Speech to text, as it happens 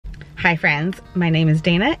Hi friends, my name is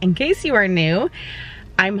Dana. In case you are new,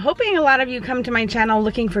 I'm hoping a lot of you come to my channel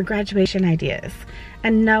looking for graduation ideas.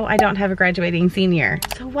 And no, I don't have a graduating senior.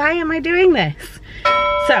 So why am I doing this?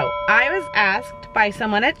 So I was asked by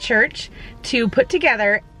someone at church to put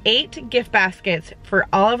together 8 gift baskets for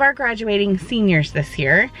all of our graduating seniors this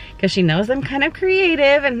year, because she knows I'm kind of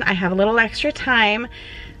creative and I have a little extra time.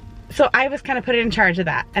 So I was kind of put in charge of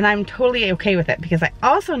that, and I'm totally okay with it because I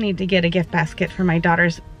also need to get a gift basket for my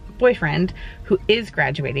daughter's boyfriend who is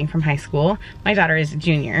graduating from high school. My daughter is a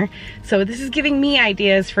junior. So this is giving me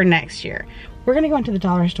ideas for next year. We're gonna go into the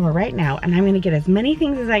dollar store right now and I'm gonna get as many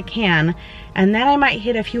things as I can, and then I might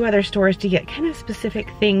hit a few other stores to get kind of specific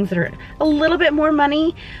things that are a little bit more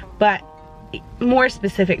money, but more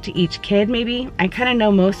specific to each kid maybe. I kind of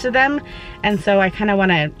know most of them, and so I kind of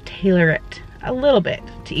want to tailor it a little bit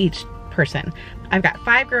to each person. I've got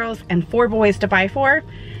 5 girls and 4 boys to buy for.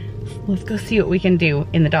 Let's go see what we can do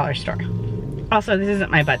in the dollar store. Also, this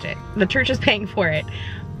isn't my budget. The church is paying for it.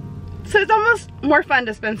 So it's almost more fun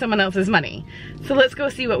to spend someone else's money. So let's go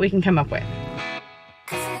see what we can come up with.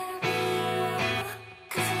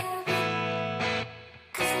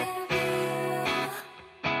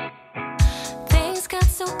 Things got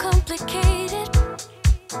so complicated,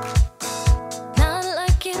 not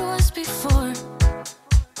like it was before.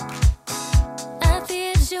 At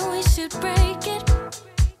the edge, we should break it.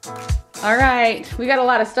 All right, we got a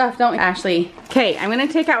lot of stuff, don't we, Ashley? Okay, I'm gonna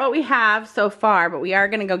take out what we have so far, but we are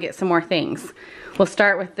gonna go get some more things. We'll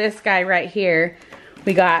start with this guy right here.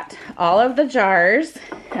 We got all of the jars,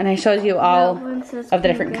 and I showed you all of the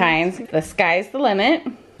different kinds. The sky's the limit.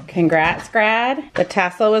 Congrats, grad. The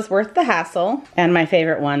tassel was worth the hassle. And my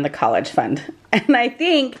favorite one, the college fund. And I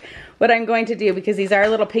think what I'm going to do, because these are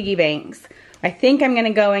little piggy banks, I think I'm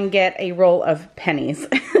gonna go and get a roll of pennies.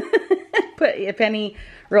 Put a penny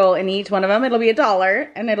roll in each one of them. It'll be $1,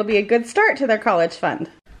 and it'll be a good start to their college fund.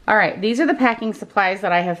 All right, these are the packing supplies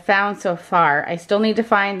that I have found so far. I still need to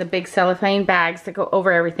find the big cellophane bags that go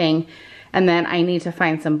over everything, and then I need to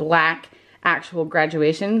find some black actual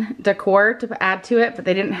graduation decor to add to it, but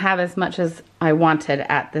they didn't have as much as I wanted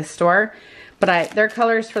at this store. But their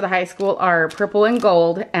colors for the high school are purple and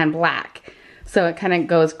gold and black, so it kind of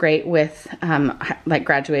goes great with like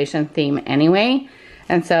graduation theme anyway.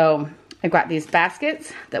 And so I've got these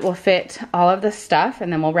baskets that will fit all of the stuff,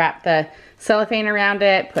 and then we'll wrap the cellophane around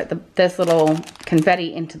it, put this little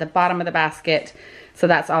confetti into the bottom of the basket. So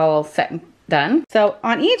that's all set and done. So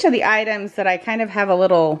on each of the items that I kind of have a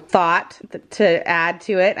little thought to add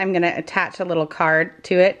to it, I'm gonna attach a little card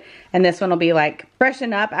to it. And this one will be like,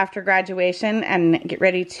 freshen up after graduation and get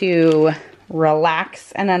ready to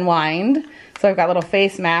relax and unwind. So I've got little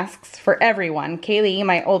face masks for everyone. Kaylee,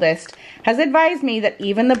 my oldest, has advised me that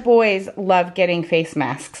even the boys love getting face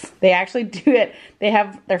masks. They actually do it. They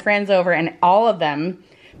have their friends over and all of them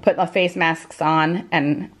put the face masks on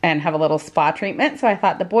and have a little spa treatment. So I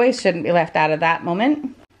thought the boys shouldn't be left out of that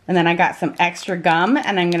moment. And then I got some extra gum,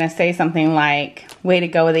 and I'm gonna say something like, way to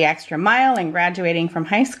go with the extra mile and graduating from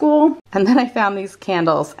high school. And then I found these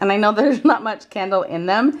candles, and I know there's not much candle in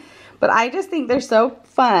them, but I just think they're so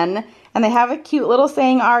fun. And they have a cute little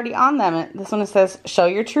saying already on them. This one says, show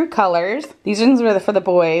your true colors. These ones were for the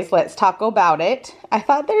boys. Let's taco about it. I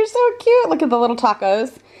thought they're so cute. Look at the little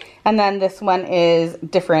tacos. And then this one is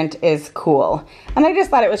different is cool. And I just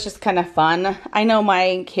thought it was just kind of fun. I know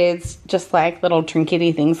my kids just like little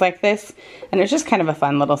trinkety things like this. And it's just kind of a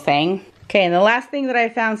fun little saying. Okay, and the last thing that I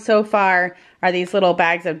found so far are these little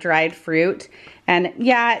bags of dried fruit. And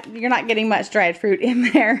yeah, you're not getting much dried fruit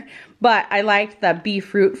in there, but I liked the be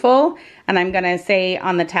fruitful, and I'm gonna say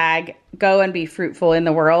on the tag, go and be fruitful in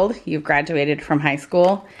the world. You've graduated from high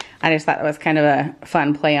school. I just thought it was kind of a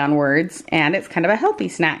fun play on words, and it's kind of a healthy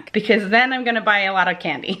snack, because then I'm gonna buy a lot of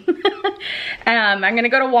candy. I'm gonna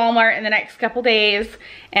go to Walmart in the next couple days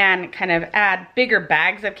and kind of add bigger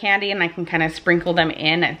bags of candy, and I can kind of sprinkle them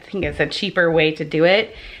in. I think it's a cheaper way to do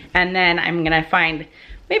it. And then I'm gonna find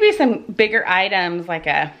maybe some bigger items like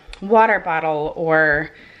a water bottle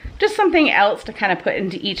or just something else to kind of put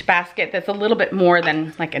into each basket that's a little bit more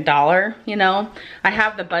than like $1, you know? I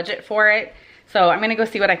have the budget for it. So I'm gonna go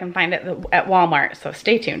see what I can find at Walmart, so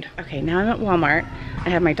stay tuned. Okay, now I'm at Walmart. I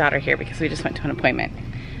have my daughter here because we just went to an appointment.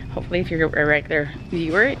 Hopefully if you're a regular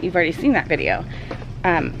viewer, you've already seen that video.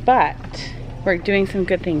 But we're doing some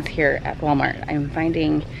good things here at Walmart. I'm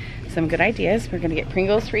finding some good ideas. We're gonna get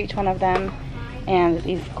Pringles for each one of them, and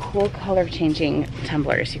these cool color changing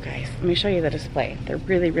tumblers, you guys. Let me show you the display. They're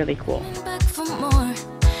really, really cool. Back for more.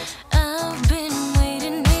 I've been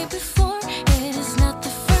waiting here before. It is not the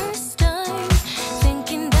first time.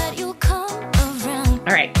 Thinking that you'll come around.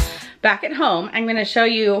 All right, back at home, I'm gonna show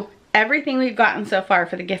you everything we've gotten so far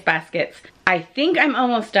for the gift baskets. I think I'm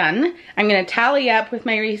almost done. I'm gonna tally up with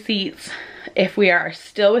my receipts if we are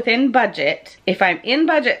still within budget. If I'm in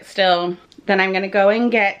budget still, then I'm gonna go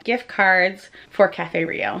and get gift cards for Cafe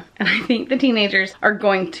Rio. And I think the teenagers are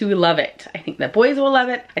going to love it. I think the boys will love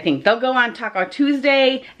it. I think they'll go on Taco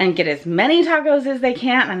Tuesday and get as many tacos as they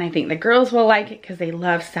can. And I think the girls will like it because they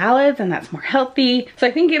love salads and that's more healthy. So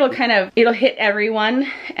I think it'll hit everyone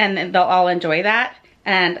and they'll all enjoy that.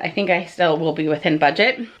 And I think I still will be within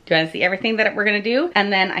budget. Do you want to see everything that we're gonna do?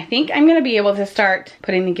 And then I think I'm gonna be able to start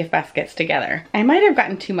putting the gift baskets together. I might have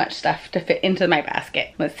gotten too much stuff to fit into my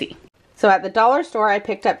basket. Let's see. So at the dollar store, I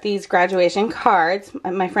picked up these graduation cards.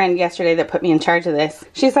 My friend yesterday that put me in charge of this,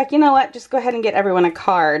 she's like, you know what, just go ahead and get everyone a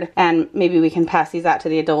card and maybe we can pass these out to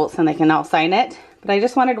the adults and they can all sign it. But I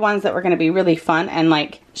just wanted ones that were gonna be really fun and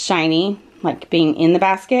like shiny, like being in the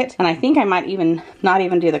basket. And I think I might even not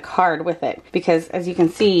even do the card with it because as you can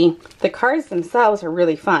see, the cards themselves are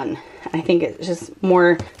really fun. I think it's just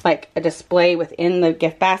more like a display within the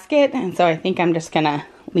gift basket. And so I think I'm just gonna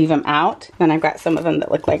leave them out. Then I've got some of them that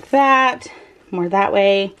look like that, more that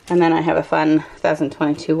way. And then I have a fun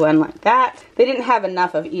 2022 one like that. They didn't have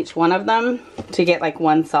enough of each one of them to get like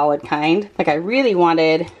one solid kind. Like I really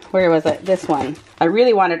wanted, where was it? This one. I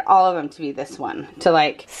really wanted all of them to be this one, to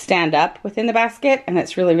like stand up within the basket, and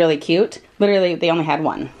it's really, really cute. Literally, they only had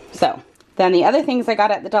one. So then the other things I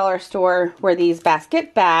got at the dollar store were these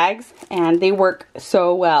basket bags, and they work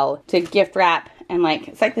so well to gift wrap. And like,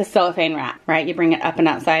 it's like the cellophane wrap, right? You bring it up and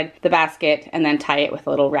outside the basket and then tie it with a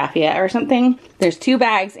little raffia or something. There's 2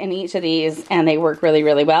 bags in each of these and they work really,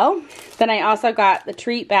 really well. Then I also got the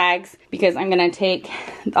treat bags because I'm gonna take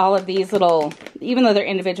all of these little, even though they're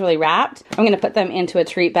individually wrapped, I'm gonna put them into a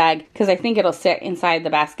treat bag because I think it'll sit inside the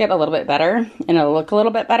basket a little bit better and it'll look a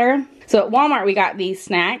little bit better. So at Walmart, we got these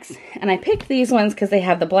snacks, and I picked these ones because they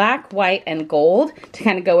have the black, white, and gold to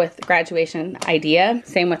kind of go with the graduation idea.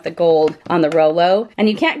 Same with the gold on the Rolo. And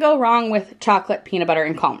you can't go wrong with chocolate, peanut butter,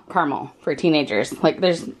 and caramel for teenagers. Like,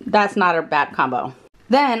 that's not a bad combo.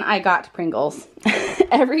 Then I got Pringles.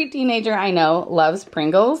 Every teenager I know loves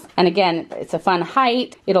Pringles. And again, it's a fun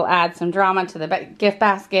height. It'll add some drama to the gift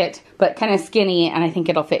basket, but kind of skinny, and I think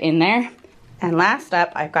it'll fit in there. And last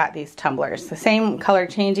up, I've got these tumblers, the same color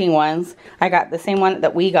changing ones. I got the same one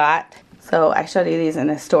that we got. So I showed you these in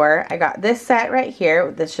the store. I got this set right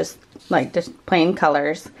here that's just like just plain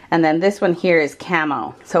colors. And then this one here is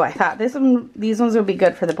camo. So I thought these ones would be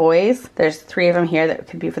good for the boys. There's 3 of them here that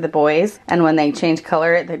could be for the boys. And when they change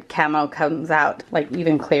color, the camo comes out like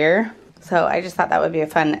even clearer. So I just thought that would be a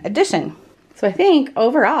fun addition. So I think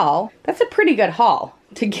overall, that's a pretty good haul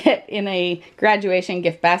to get in a graduation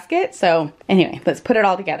gift basket. So anyway, let's put it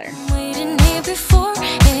all together. Waiting here before,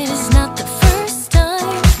 it is not the first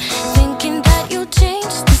time. Thinking that you'll change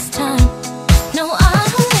this time. No,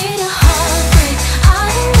 I don't need a heartbreak.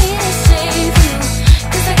 I don't need to save you.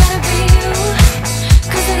 'Cause I gotta be you.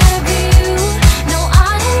 'Cause I gotta be you. No,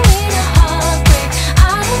 I don't need a heartbreak.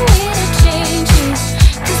 I don't need to change you.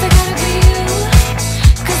 'Cause I gotta be you.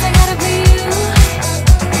 'Cause I gotta be you.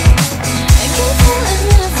 I keep telling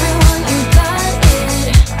everyone you got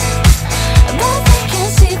it, but they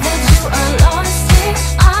can't see that you are lost here.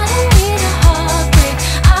 I don't need a heartbreak.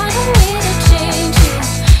 I don't need to change you.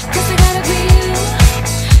 'Cause I gotta be you.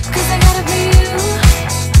 'Cause I gotta be you.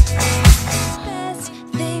 Best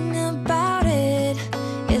thing about it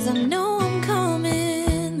is I know I'm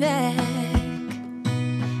coming back.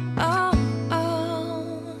 Oh, oh.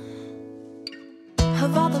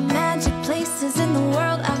 Of all the magic places